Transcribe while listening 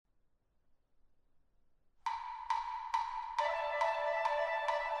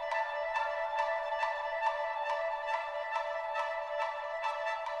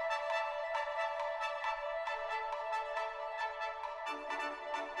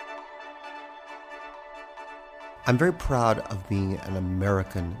I'm very proud of being an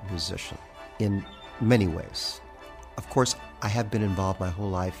American musician in many ways. Of course, I have been involved my whole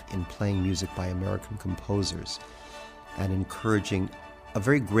life in playing music by American composers and encouraging a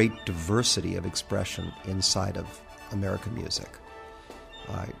very great diversity of expression inside of American music,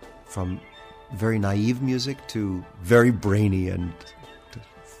 from very naive music to very brainy and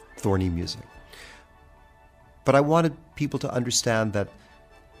thorny music. But I wanted people to understand that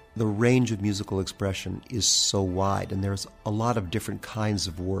the range of musical expression is so wide, and there's a lot of different kinds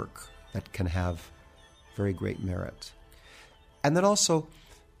of work that can have very great merit. And then also,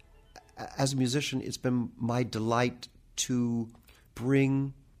 as a musician, it's been my delight to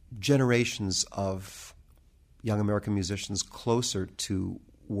bring generations of young American musicians closer to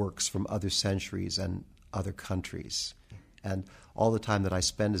works from other centuries and other countries. And all the time that I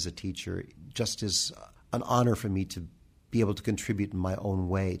spend as a teacher just is an honor for me to be able to contribute in my own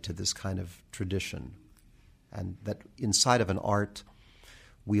way to this kind of tradition. And that inside of an art,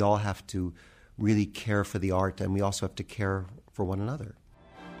 we all have to really care for the art, and we also have to care for one another.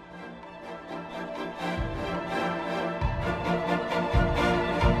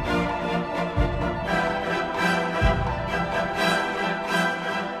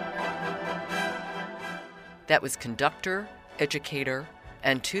 That was conductor, educator,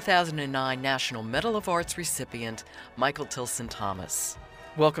 and 2009 National Medal of Arts recipient Michael Tilson Thomas.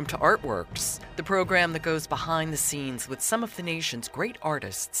 Welcome to Artworks, the program that goes behind the scenes with some of the nation's great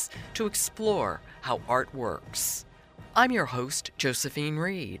artists to explore how art works. I'm your host, Josephine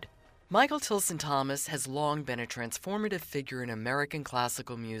Reed. Michael Tilson Thomas has long been a transformative figure in American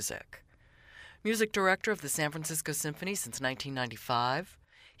classical music. Music director of the San Francisco Symphony since 1995,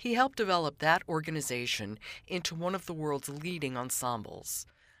 he helped develop that organization into one of the world's leading ensembles,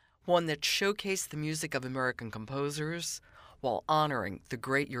 one that showcased the music of American composers while honoring the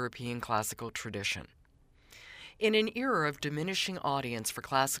great European classical tradition. In an era of diminishing audience for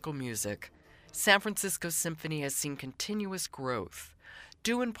classical music, San Francisco Symphony has seen continuous growth,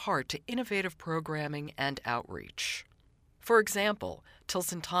 due in part to innovative programming and outreach. For example,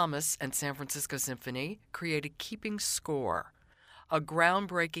 Tilson Thomas and San Francisco Symphony created Keeping Score, a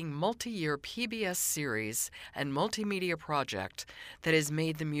groundbreaking multi-year PBS series and multimedia project that has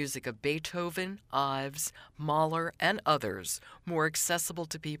made the music of Beethoven, Ives, Mahler, and others more accessible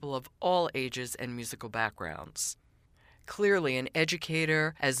to people of all ages and musical backgrounds. Clearly an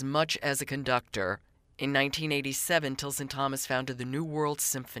educator as much as a conductor, in 1987 Tilson Thomas founded the New World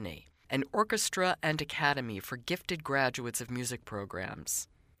Symphony, an orchestra and academy for gifted graduates of music programs.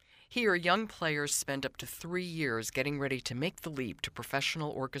 Here, young players spend up to 3 years getting ready to make the leap to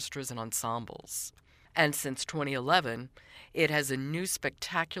professional orchestras and ensembles. And since 2011, it has a new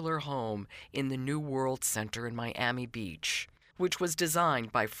spectacular home in the New World Center in Miami Beach, which was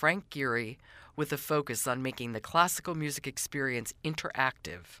designed by Frank Gehry with a focus on making the classical music experience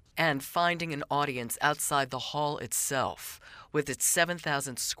interactive and finding an audience outside the hall itself with its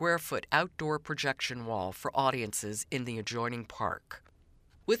 7,000 square foot outdoor projection wall for audiences in the adjoining park.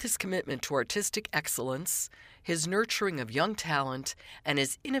 With his commitment to artistic excellence, his nurturing of young talent, and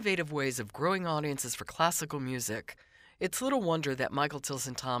his innovative ways of growing audiences for classical music, it's little wonder that Michael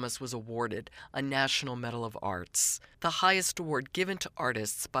Tilson Thomas was awarded a National Medal of Arts, the highest award given to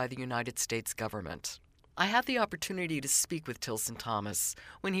artists by the United States government. I had the opportunity to speak with Tilson Thomas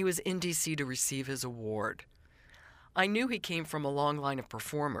when he was in D.C. to receive his award. I knew he came from a long line of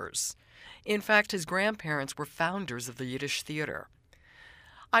performers. In fact, his grandparents were founders of the Yiddish theater.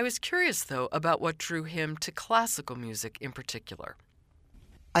 I was curious, though, about what drew him to classical music in particular.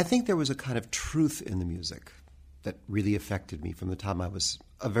 I think there was a kind of truth in the music that really affected me from the time I was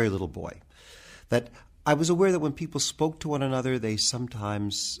a very little boy. That I was aware that when people spoke to one another, they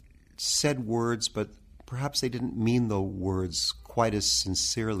sometimes said words, but perhaps they didn't mean the words quite as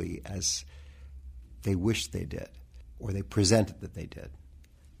sincerely as they wished they did, or they presented that they did.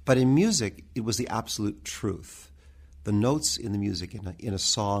 But in music, it was the absolute truth. The notes in the music, in a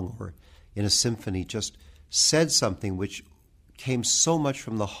song or in a symphony, just said something which came so much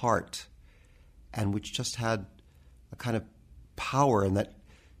from the heart and which just had a kind of power, and that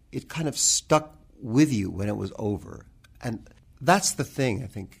it kind of stuck with you when it was over. And that's the thing, I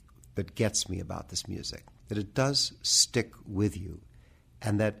think, that gets me about this music, that it does stick with you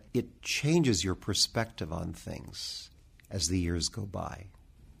and that it changes your perspective on things as the years go by.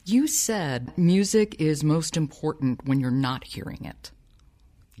 You said music is most important when you're not hearing it.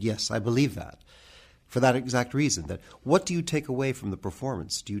 Yes, I believe that. For that exact reason, that what do you take away from the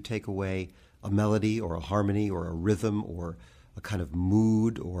performance? Do you take away a melody or a harmony or a rhythm or a kind of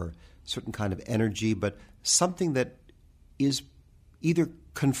mood or certain kind of energy, but something that is either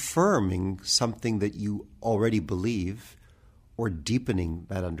confirming something that you already believe or deepening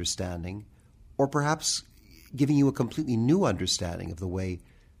that understanding, or perhaps giving you a completely new understanding of the way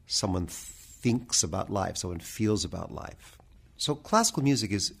someone thinks about life, someone feels about life. So classical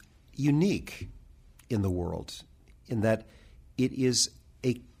music is unique in the world in that it is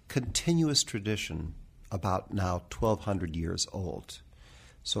a continuous tradition about now 1,200 years old.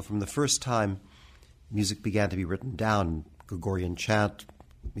 So from the first time music began to be written down, Gregorian chant,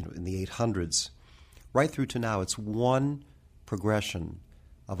 in the 800s, right through to now, it's one progression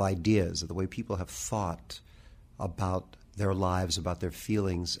of ideas, of the way people have thought about their lives, about their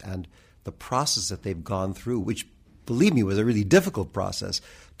feelings, and the process that they've gone through, which, believe me, was a really difficult process,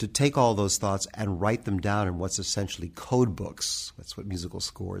 to take all those thoughts and write them down in what's essentially code books. That's what musical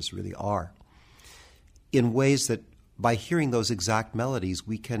scores really are. In ways that, by hearing those exact melodies,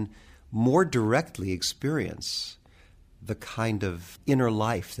 we can more directly experience the kind of inner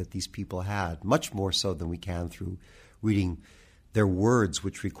life that these people had, much more so than we can through reading their words,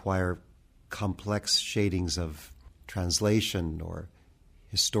 which require complex shadings of translation or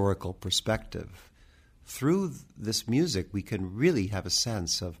historical perspective. Through this music, we can really have a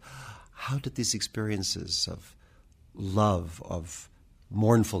sense of how did these experiences of love, of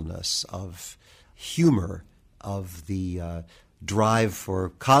mournfulness, of humor, of the drive for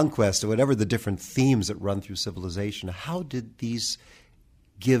conquest, or whatever the different themes that run through civilization, how did these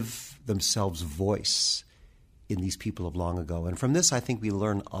give themselves voice in these people of long ago? And from this, I think we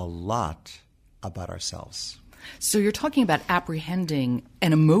learn a lot about ourselves. So you're talking about apprehending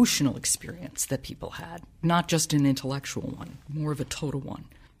an emotional experience that people had, not just an intellectual one, more of a total one.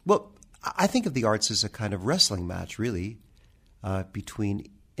 Well, I think of the arts as a kind of wrestling match, really,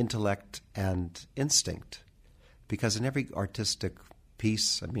 between intellect and instinct. Because in every artistic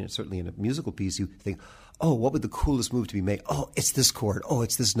piece, certainly in a musical piece, you think, oh, what would the coolest move to be made? Oh, it's this chord. Oh,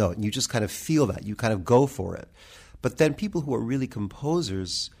 it's this note. And you just kind of feel that. You kind of go for it. But then people who are really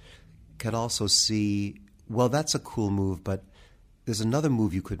composers can also see, well, that's a cool move, but there's another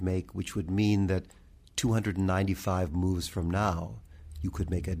move you could make, which would mean that 295 moves from now, you could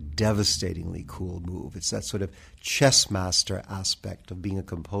make a devastatingly cool move. It's that sort of chess master aspect of being a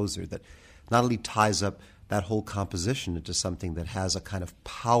composer that not only ties up that whole composition into something that has a kind of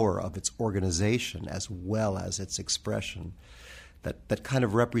power of its organization as well as its expression, that kind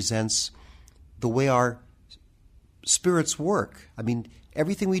of represents the way our spirits work.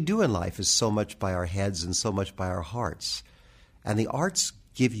 Everything we do in life is so much by our heads and so much by our hearts. And the arts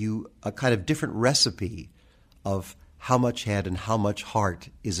give you a kind of different recipe of how much head and how much heart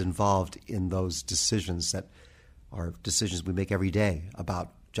is involved in those decisions that are decisions we make every day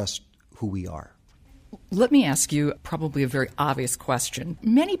about just who we are. Let me ask you probably a very obvious question.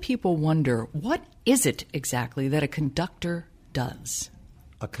 Many people wonder, what is it exactly that a conductor does?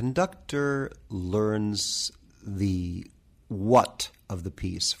 A conductor learns the what of the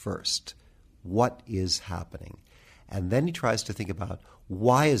piece first. What is happening? And then he tries to think about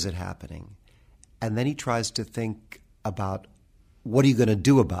why is it happening? And then he tries to think about what are you going to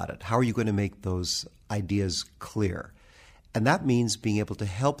do about it? How are you going to make those ideas clear? And that means being able to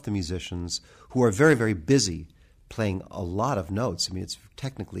help the musicians who are very, very busy playing a lot of notes. It's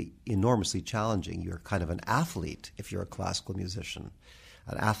technically enormously challenging. You're kind of an athlete if you're a classical musician,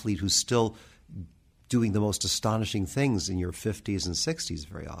 an athlete who's still doing the most astonishing things in your 50s and 60s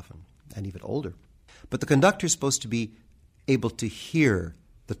very often, and even older. But the conductor is supposed to be able to hear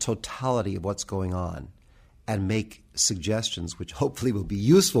the totality of what's going on and make suggestions, which hopefully will be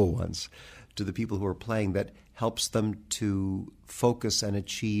useful ones, to the people who are playing that helps them to focus and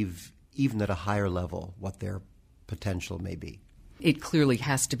achieve, even at a higher level, what their potential may be. It clearly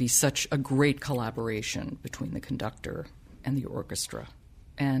has to be such a great collaboration between the conductor and the orchestra.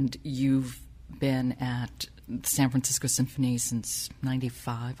 And you've been at the San Francisco Symphony since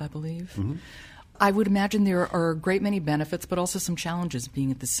 95, I believe. Mm-hmm. I would imagine there are a great many benefits, but also some challenges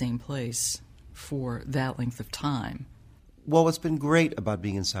being at the same place for that length of time. Well, what's been great about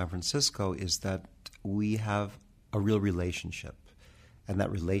being in San Francisco is that we have a real relationship, and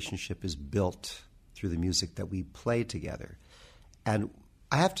that relationship is built through the music that we play together. And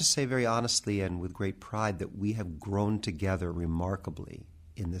I have to say very honestly and with great pride that we have grown together remarkably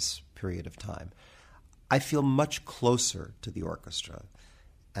in this period of time. I feel much closer to the orchestra,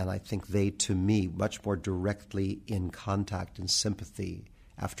 and I think they, to me, much more directly in contact and sympathy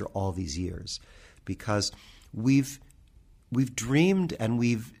after all these years, because we've dreamed and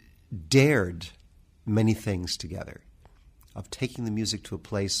we've dared many things together, of taking the music to a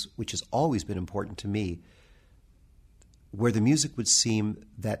place which has always been important to me, where the music would seem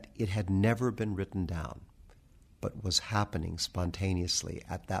that it had never been written down, but was happening spontaneously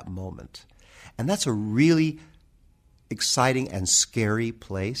at that moment. And that's a really exciting and scary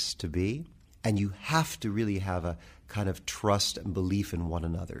place to be. And you have to really have a kind of trust and belief in one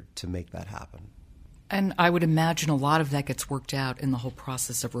another to make that happen. And I would imagine a lot of that gets worked out in the whole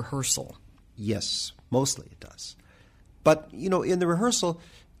process of rehearsal. Yes, mostly it does. But, in the rehearsal,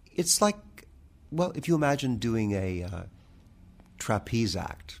 it's like, well, if you imagine doing a trapeze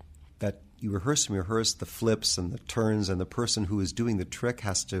act, that you rehearse the flips and the turns, and the person who is doing the trick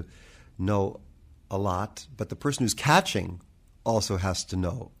has to know a lot, but the person who's catching also has to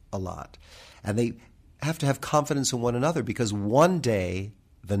know a lot. And they have to have confidence in one another, because one day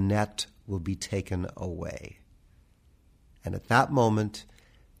the net will be taken away. And at that moment,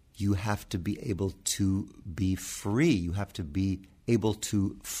 you have to be able to be free. You have to be able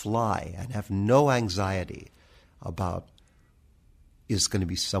to fly and have no anxiety about, is going to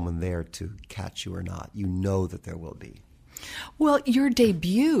be someone there to catch you or not. You know that there will be. Well, your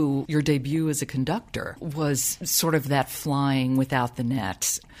debut as a conductor was sort of that flying without the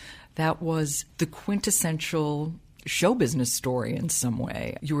net. That was the quintessential show business story in some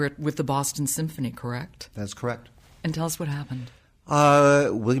way. You were with the Boston Symphony, correct? That's correct. And tell us what happened.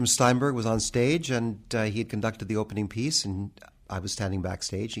 William Steinberg was on stage, and he had conducted the opening piece, and I was standing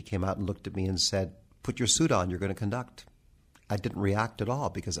backstage. He came out and looked at me and said, "Put your suit on, you're going to conduct." I didn't react at all,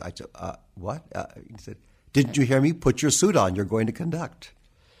 because I said, what? He said, "Didn't you hear me? Put your suit on, you're going to conduct."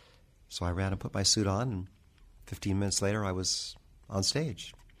 So I ran and put my suit on, and 15 minutes later I was on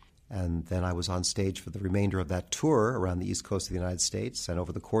stage. And then I was on stage for the remainder of that tour around the East Coast of the United States. And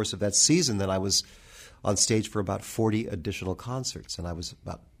over the course of that season, then I was on stage for about 40 additional concerts, and I was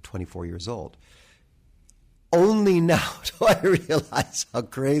about 24 years old. Only now do I realize how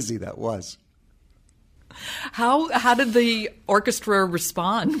crazy that was. How did the orchestra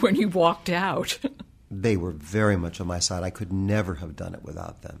respond when you walked out? They were very much on my side. I could never have done it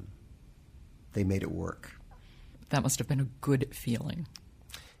without them. They made it work. That must have been a good feeling.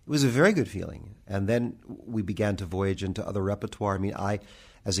 It was a very good feeling. And then we began to voyage into other repertoire. I mean, I,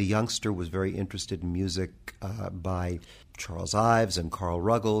 as a youngster, was very interested in music by Charles Ives and Carl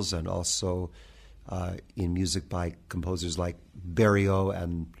Ruggles, and also in music by composers like Berio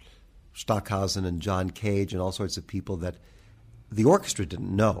and Stockhausen and John Cage and all sorts of people that the orchestra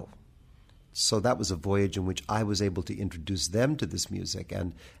didn't know. So that was a voyage in which I was able to introduce them to this music.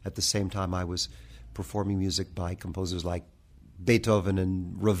 And at the same time, I was performing music by composers like Beethoven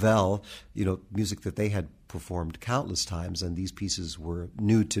and Ravel, music that they had performed countless times, and these pieces were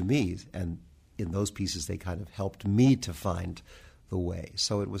new to me. And in those pieces, they kind of helped me to find the way.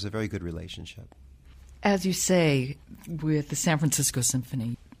 So it was a very good relationship. As you say, with the San Francisco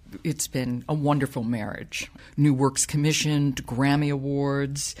Symphony, it's been a wonderful marriage. New works commissioned, Grammy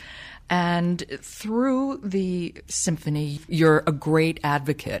Awards, and through the symphony, you're a great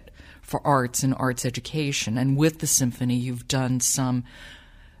advocate for arts and arts education. And with the symphony, you've done some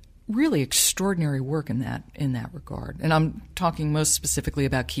really extraordinary work in that regard. And I'm talking most specifically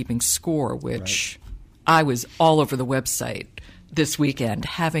about keeping score, which right. I was all over the website this weekend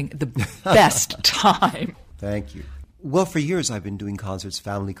having the best time. Thank you. Well, for years I've been doing concerts,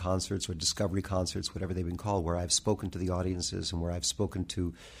 family concerts or discovery concerts, whatever they've been called, where I've spoken to the audiences and where I've spoken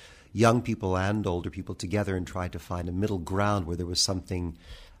to young people and older people together and tried to find a middle ground where there was something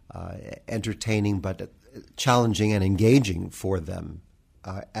entertaining but challenging and engaging for them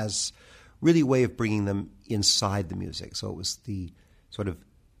as really a way of bringing them inside the music. So it was the sort of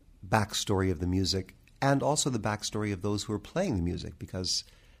backstory of the music and also the backstory of those who are playing the music, because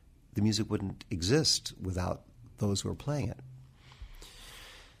the music wouldn't exist without those who are playing it.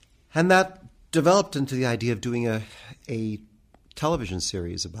 And that developed into the idea of doing a television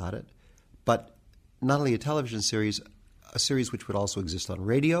series about it, but not only a television series, a series which would also exist on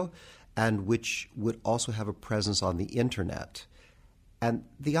radio and which would also have a presence on the internet. And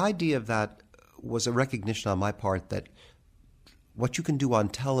the idea of that was a recognition on my part that what you can do on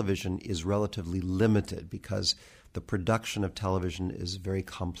television is relatively limited, because the production of television is very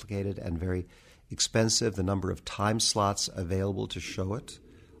complicated and very expensive. The number of time slots available to show it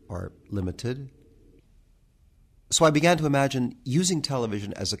are limited. So I began to imagine using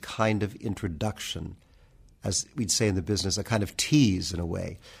television as a kind of introduction, as we'd say in the business, a kind of tease in a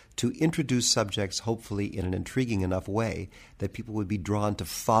way, to introduce subjects hopefully in an intriguing enough way that people would be drawn to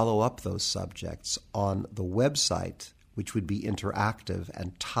follow up those subjects on the website, which would be interactive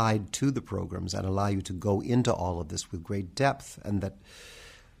and tied to the programs and allow you to go into all of this with great depth, and that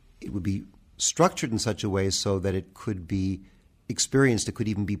it would be structured in such a way so that it could be experienced, it could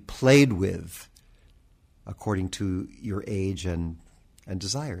even be played with according to your age and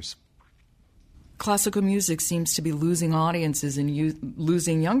desires. classical music seems to be losing audiences and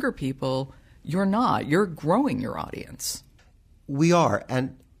losing younger people. You're not. You're growing your audience. We are,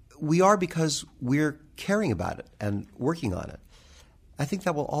 and we are because we're caring about it and working on it. I think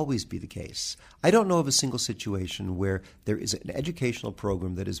that will always be the case. I don't know of a single situation where there is an educational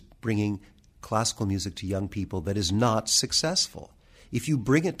program that is bringing classical music to young people that is not successful. If you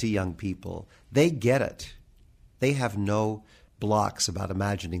bring it to young people, they get it. They have no blocks about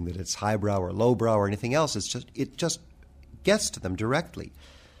imagining that it's highbrow or lowbrow or anything else. It just gets to them directly.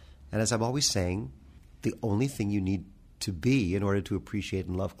 And as I'm always saying, the only thing you need to be in order to appreciate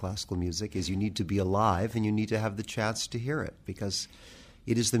and love classical music is you need to be alive and you need to have the chance to hear it, because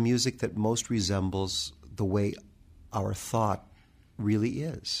it is the music that most resembles the way our thought really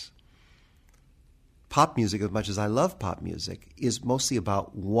is. Pop music, as much as I love pop music, is mostly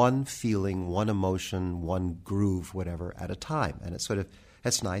about one feeling, one emotion, one groove, whatever, at a time. And it's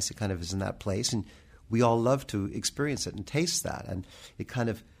that's nice. It kind of is in that place. And we all love to experience it and taste that. And it kind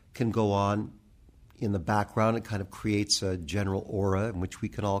of can go on in the background. It kind of creates a general aura in which we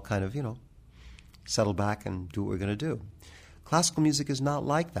can all kind of, settle back and do what we're going to do. Classical music is not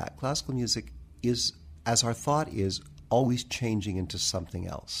like that. Classical music is, as our thought is, always changing into something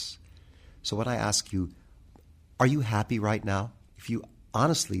else. So when I ask you, are you happy right now? If you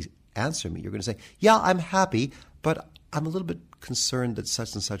honestly answer me, you're going to say, yeah, I'm happy, but I'm a little bit concerned that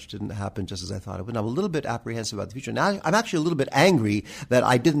such and such didn't happen just as I thought it would. I'm a little bit apprehensive about the future. Now, I'm actually a little bit angry that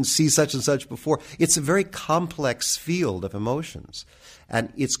I didn't see such and such before. It's a very complex field of emotions,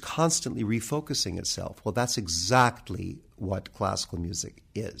 and it's constantly refocusing itself. Well, that's exactly what classical music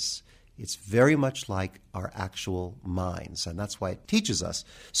is. It's very much like our actual minds, and that's why it teaches us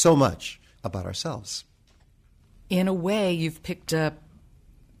so much about ourselves. In a way, you've picked up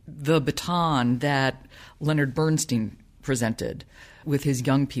the baton that Leonard Bernstein presented with his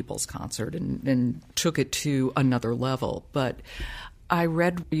young people's concert and took it to another level. But I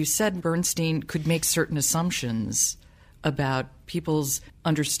read you said Bernstein could make certain assumptions about people's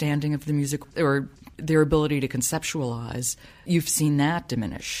understanding of the music or their ability to conceptualize. You've seen that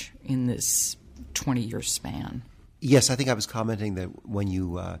diminish in this 20-year span. Yes, I think I was commenting that when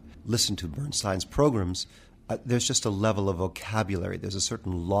you listen to Bernstein's programs, there's just a level of vocabulary. There's a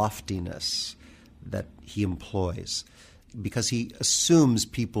certain loftiness that he employs because he assumes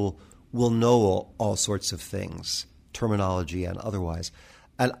people will know all sorts of things, terminology and otherwise.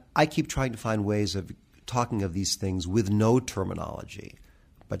 And I keep trying to find ways of talking of these things with no terminology,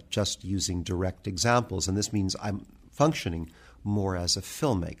 but just using direct examples. And this means I'm functioning more as a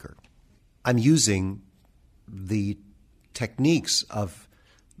filmmaker. I'm using the techniques of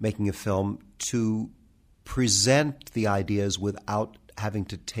making a film to present the ideas without having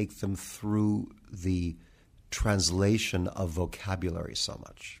to take them through the translation of vocabulary so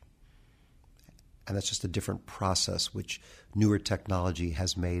much. And that's just a different process which newer technology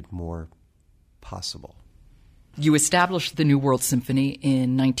has made more possible. You established the New World Symphony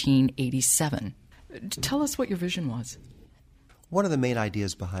in 1987. Tell us what your vision was. One of the main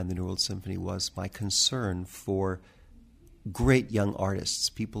ideas behind the New World Symphony was my concern for great young artists,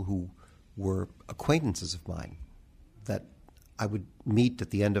 people who were acquaintances of mine that I would meet at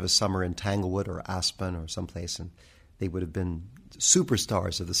the end of a summer in Tanglewood or Aspen or someplace, and they would have been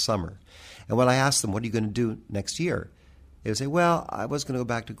superstars of the summer. And when I asked them, what are you going to do next year? They would say, well, I was going to go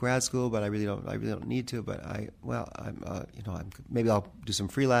back to grad school, but I really don't need to. But maybe I'll do some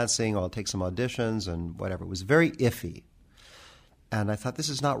freelancing, or I'll take some auditions and whatever. It was very iffy. And I thought, this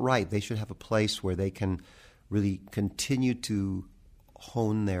is not right. They should have a place where they can really continue to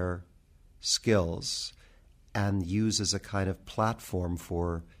hone their skills and use as a kind of platform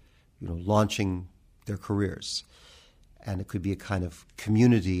for, launching their careers. And it could be a kind of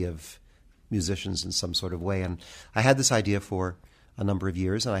community of musicians in some sort of way. And I had this idea for a number of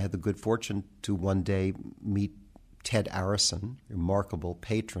years, and I had the good fortune to one day meet Ted Arison, a remarkable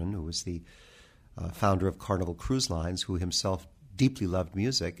patron who was the founder of Carnival Cruise Lines, who himself deeply loved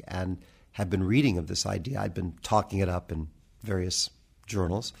music and had been reading of this idea. I'd been talking it up in various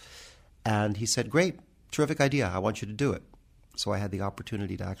journals. And he said, great, terrific idea. I want you to do it. So I had the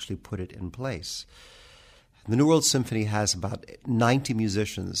opportunity to actually put it in place. The New World Symphony has about 90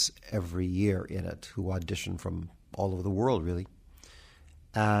 musicians every year in it who audition from all over the world, really.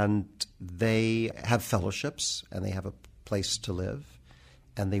 And they have fellowships, and they have a place to live,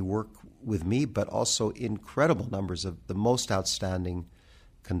 and they work with me, but also incredible numbers of the most outstanding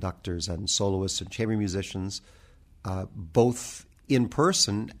conductors and soloists and chamber musicians, both in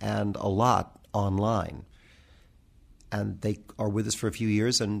person and a lot online. And they are with us for a few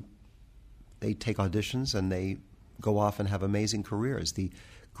years, and they take auditions, and they go off and have amazing careers. The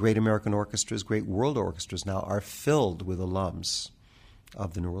great American orchestras, great world orchestras now are filled with alums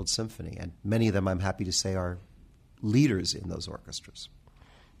of the New World Symphony. And many of them, I'm happy to say, are leaders in those orchestras.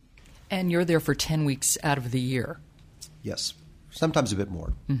 And you're there for 10 weeks out of the year. Yes, sometimes a bit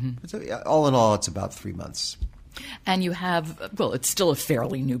more. All in all, it's about 3 months. And you have, well, it's still a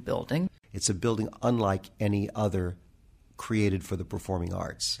fairly new building. It's a building unlike any other created for the performing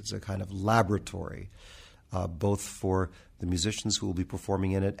arts. It's a kind of laboratory, both for the musicians who will be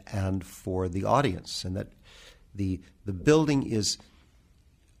performing in it and for the audience. And that the building is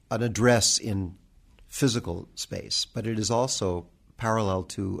an address in physical space, but it is also parallel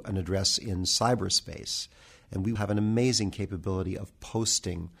to an address in cyberspace. And we have an amazing capability of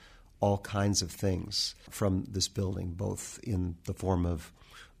posting all kinds of things from this building, both in the form of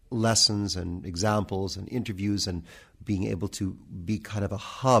lessons and examples and interviews, and being able to be kind of a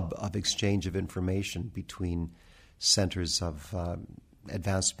hub of exchange of information between centers of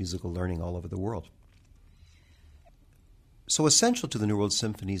advanced musical learning all over the world. So essential to the New World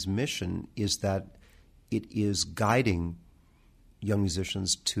Symphony's mission is that it is guiding young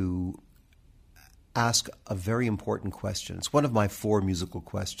musicians to ask a very important question. It's one of my 4 musical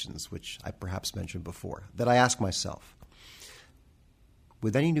questions, which I perhaps mentioned before, that I ask myself.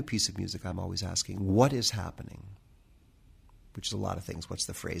 With any new piece of music, I'm always asking, what is happening? Which is a lot of things. What's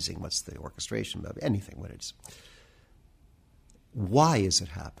the phrasing? What's the orchestration? Anything, what it is. Why is it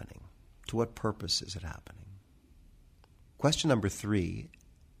happening? To what purpose is it happening? Question number 3,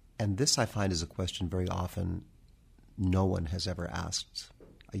 and this I find is a question very often no one has ever asked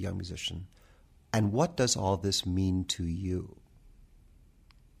a young musician. And what does all this mean to you?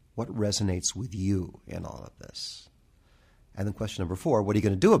 What resonates with you in all of this? And then question number 4, what are you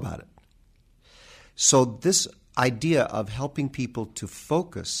going to do about it? So this idea of helping people to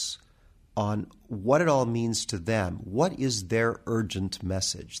focus on what it all means to them, what is their urgent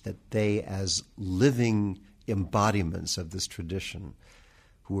message that they, as living embodiments of this tradition,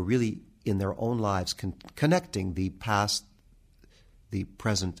 who are really in their own lives connecting the past, the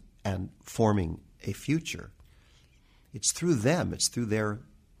present, and forming a future. It's through them, it's through their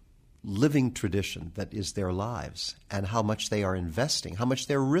living tradition that is their lives, and how much they are investing, how much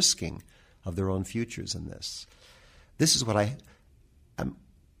they're risking of their own futures in this. This is what I am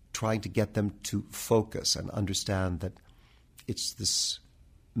trying to get them to focus and understand, that it's this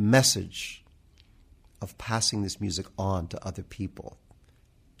message of passing this music on to other people,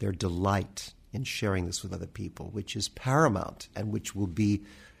 their delight in sharing this with other people, which is paramount and which will be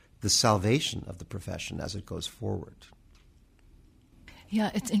the salvation of the profession as it goes forward. Yeah,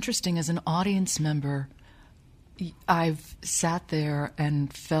 it's interesting. As an audience member, I've sat there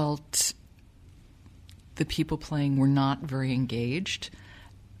and felt the people playing were not very engaged.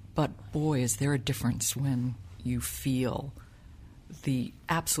 But boy, is there a difference when you feel the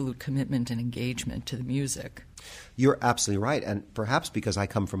absolute commitment and engagement to the music. You're absolutely right. And perhaps because I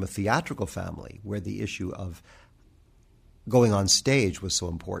come from a theatrical family where the issue of going on stage was so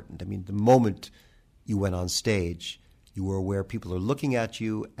important. I mean, the moment you went on stage, you were aware people are looking at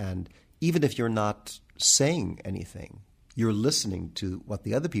you, and even if you're not saying anything, you're listening to what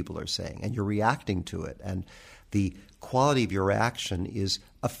the other people are saying, and you're reacting to it. And the quality of your reaction is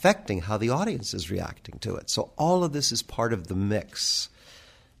affecting how the audience is reacting to it. So all of this is part of the mix.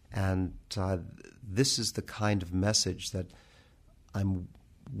 And this is the kind of message that I'm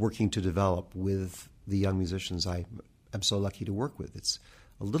working to develop with the young musicians I'm so lucky to work with. It's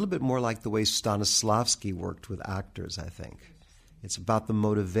a little bit more like the way Stanislavski worked with actors, I think. It's about the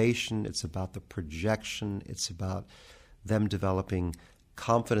motivation, it's about the projection, it's about them developing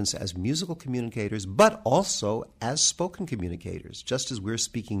confidence as musical communicators, but also as spoken communicators. Just as we're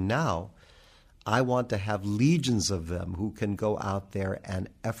speaking now, I want to have legions of them who can go out there and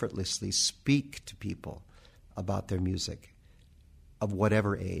effortlessly speak to people about their music of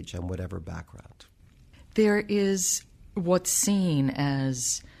whatever age and whatever background. There is what's seen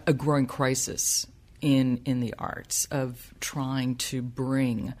as a growing crisis in the arts of trying to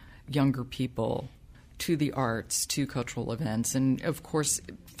bring younger people to the arts, to cultural events. And, of course,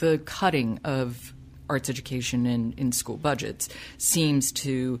 the cutting of arts education in school budgets seems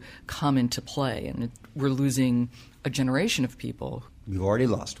to come into play. And we're losing a generation of people. We've already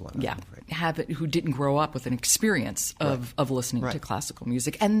lost one. Yeah, who didn't grow up with an experience of listening to classical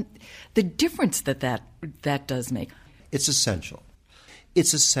music. And the difference that does make. It's essential.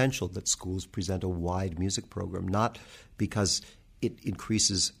 It's essential that schools present a wide music program, not because it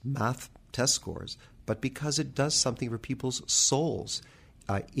increases math test scores, but because it does something for people's souls.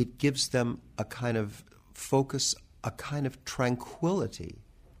 It gives them a kind of focus, a kind of tranquility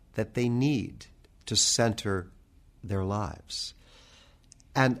that they need to center their lives.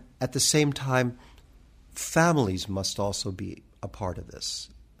 And at the same time, families must also be a part of this.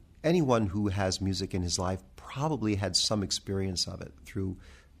 Anyone who has music in his life probably had some experience of it through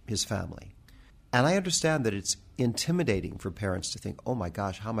his family. And I understand that it's intimidating for parents to think, oh my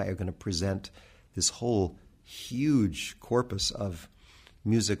gosh, how am I going to present this whole huge corpus of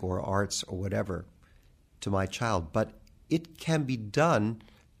music or arts or whatever to my child? But it can be done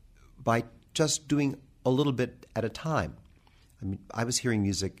by just doing a little bit at a time. I mean, I was hearing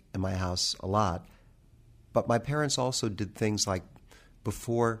music in my house a lot, but my parents also did things like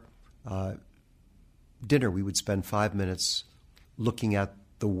before dinner, we would spend 5 minutes looking at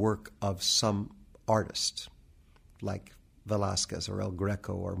the work of some artist, like Velázquez or El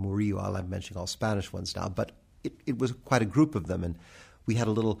Greco or Murillo. I'm mentioning all Spanish ones now, but it was quite a group of them. And we had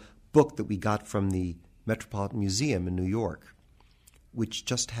a little book that we got from the Metropolitan Museum in New York, which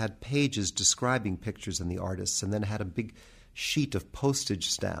just had pages describing pictures and the artists, and then had a big sheet of postage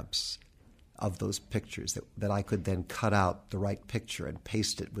stamps of those pictures that I could then cut out the right picture and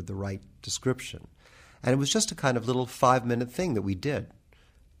paste it with the right description. And it was just a kind of little 5-minute thing that we did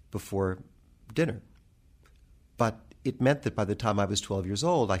before dinner. But it meant that by the time I was 12 years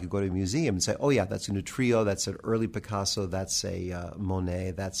old, I could go to a museum and say, oh yeah, that's a Trio, that's an early Picasso, that's a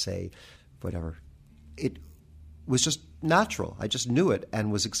Monet, that's a whatever. It was just natural. I just knew it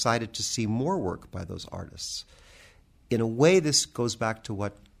and was excited to see more work by those artists. In a way, this goes back to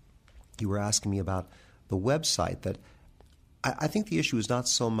what you were asking me about the website, that I think the issue is not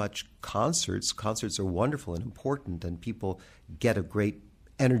so much concerts. Concerts are wonderful and important, and people get a great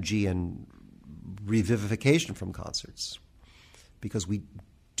energy and revivification from concerts, because we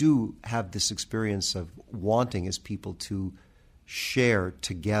do have this experience of wanting as people to share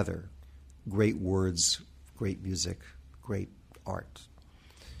together great words, great music, great art.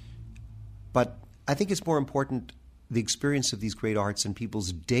 But I think it's more important the experience of these great arts in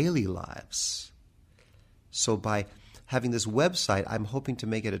people's daily lives. So by having this website, I'm hoping to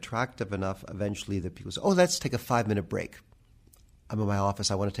make it attractive enough eventually that people say, oh, let's take a 5-minute break. I'm in my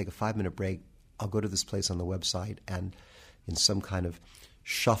office, I want to take a 5-minute break. I'll go to this place on the website, and in some kind of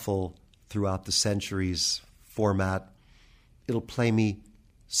shuffle throughout the centuries format, it'll play me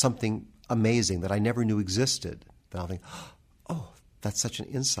something amazing that I never knew existed. That I'll think, oh, that's such an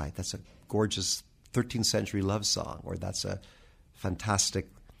insight. That's a gorgeous 13th century love song, or that's a fantastic,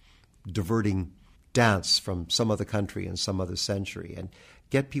 diverting dance from some other country in some other century, and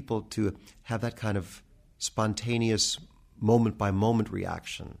get people to have that kind of spontaneous moment-by-moment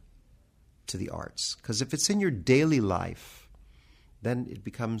reaction to the arts. Because if it's in your daily life, then it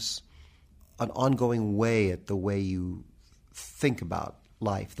becomes an ongoing way at the way you think about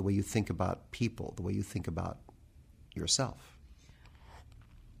life, the way you think about people, the way you think about yourself.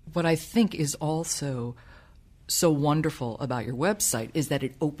 What I think is also so wonderful about your website is that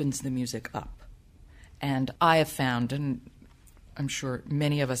it opens the music up. And I have found, and I'm sure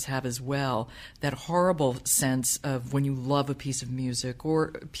many of us have as well, that horrible sense of when you love a piece of music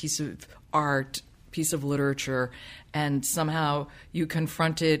or a piece of art, piece of literature, and somehow you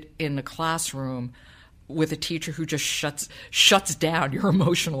confront it in the classroom with a teacher who just shuts down your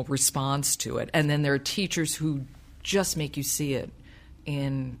emotional response to it. And then there are teachers who just make you see it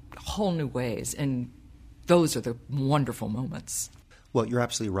in whole new ways. And those are the wonderful moments. Well, you're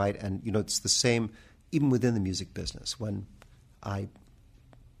absolutely right. And, it's the same even within the music business. When I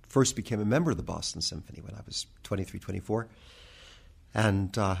first became a member of the Boston Symphony when I was 23, 24,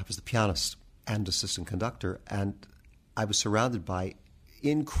 and I was the pianist and assistant conductor, and I was surrounded by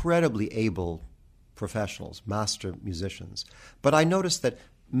incredibly able professionals, master musicians. But I noticed that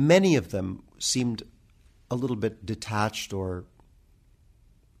many of them seemed a little bit detached or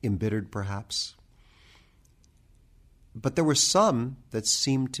embittered, perhaps. But there were some that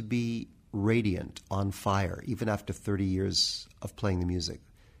seemed to be radiant, on fire, even after 30 years of playing the music.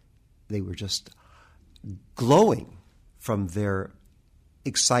 They were just glowing from their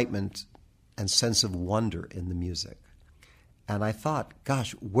excitement and sense of wonder in the music. And I thought,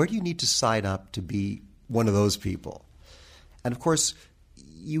 gosh, where do you need to sign up to be one of those people? And of course,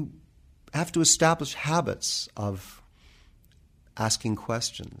 you have to establish habits of asking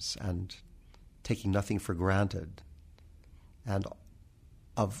questions and taking nothing for granted, and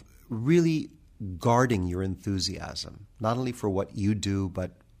of really guarding your enthusiasm, not only for what you do,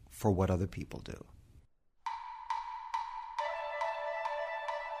 but for what other people do.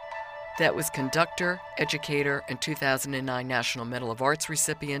 That was conductor, educator, and 2009 National Medal of Arts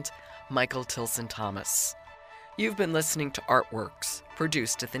recipient Michael Tilson Thomas. You've been listening to Artworks,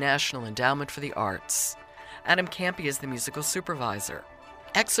 produced at the National Endowment for the Arts. Adam Campy is the musical supervisor.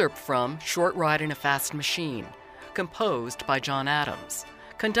 Excerpt from Short Ride in a Fast Machine, composed by John Adams.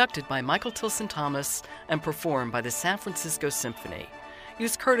 conducted by Michael Tilson Thomas and performed by the San Francisco Symphony.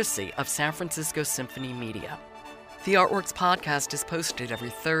 Used courtesy of San Francisco Symphony Media. The Artworks podcast is posted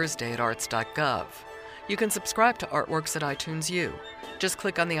every Thursday at arts.gov. You can subscribe to Artworks at iTunes U. Just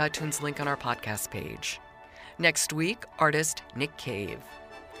click on the iTunes link on our podcast page. Next week, artist Nick Cave.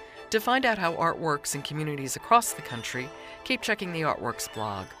 To find out how art works in communities across the country, keep checking the Artworks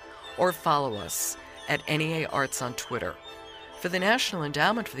blog or follow us at NEA Arts on Twitter. For the National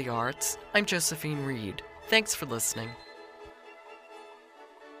Endowment for the Arts, I'm Josephine Reed. Thanks for listening.